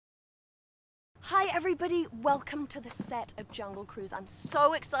Hi everybody, welcome to the set of Jungle Cruise. I'm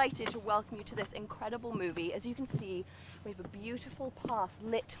so excited to welcome you to this incredible movie. As you can see, we have a beautiful path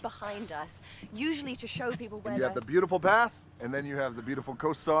lit behind us, usually to show people where you have the beautiful path, and then you have the beautiful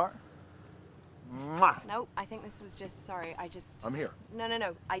co-star. Mwah! Nope, I think this was just, sorry, I'm here. No,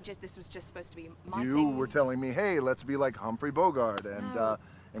 this was just supposed to be my You thing. were telling me, hey, let's be like Humphrey Bogart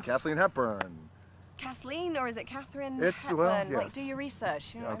and Kathleen Hepburn. Kathleen, or is it Catherine It's, Hepburn? well, yes. Like, do your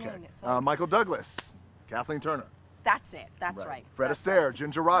research, you know Okay. what I mean? It's like, Michael Douglas, Kathleen Turner. that's it, that's right. Fred That's Astaire, right.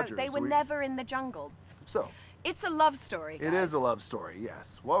 Ginger Rogers. No, they were never in the jungle. So, It's a love story, guys. it is a love story,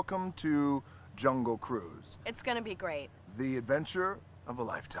 yes. Welcome to Jungle Cruise. It's gonna be great. The adventure of a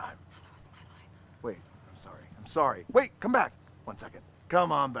lifetime. That was my line. Wait, I'm sorry. Wait, come back. 1 second.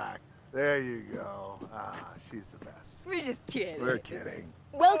 Come on back. There you go. Ah, she's the best. We're just kidding. We're kidding.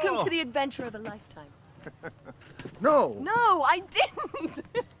 Welcome to the adventure of a lifetime. No! No, I didn't!